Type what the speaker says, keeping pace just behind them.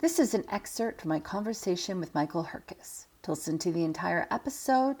This is an excerpt from my conversation with Michael Herkes. To listen to the entire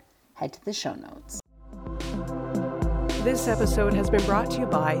episode, head to the show notes. This episode has been brought to you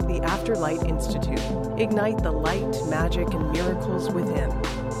by the Afterlight Institute. Ignite the light, magic, and miracles within.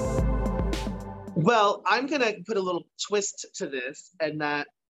 Well, I'm going to put a little twist to this, and that,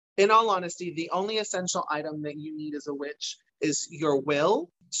 in all honesty, the only essential item that you need as a witch is your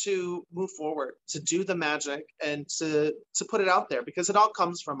will to move forward, to do the magic, and to put it out there, because it all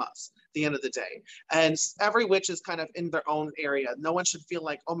comes from us at the end of the day. And every witch is kind of in their own area. No one should feel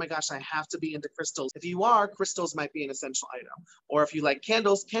like, oh my gosh, I have to be into crystals. If you are, crystals might be an essential item. Or if you like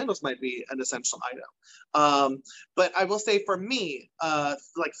candles, candles might be an essential item. But I will say for me,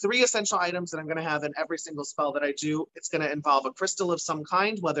 like 3 essential items that I'm going to have in every single spell that I do. It's going to involve a crystal of some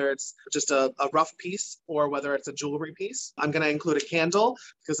kind, whether it's just a rough piece or whether it's a jewelry piece. I'm going to include a candle,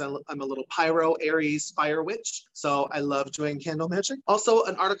 because I'm a little pyro Aries fire witch, so I love doing candle magic. Also,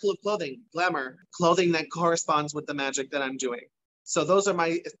 an article of clothing, glamour, clothing that corresponds with the magic that I'm doing. So those are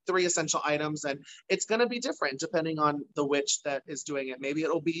my 3 essential items, and it's going to be different depending on the witch that is doing it. Maybe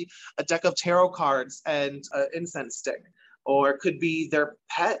it'll be a deck of tarot cards and an incense stick, or it could be their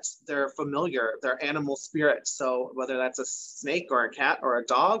pet, their familiar, their animal spirit. So whether that's a snake or a cat or a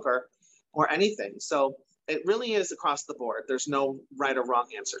dog or anything. So it really is across the board. There's no right or wrong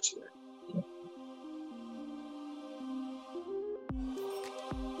answer to it.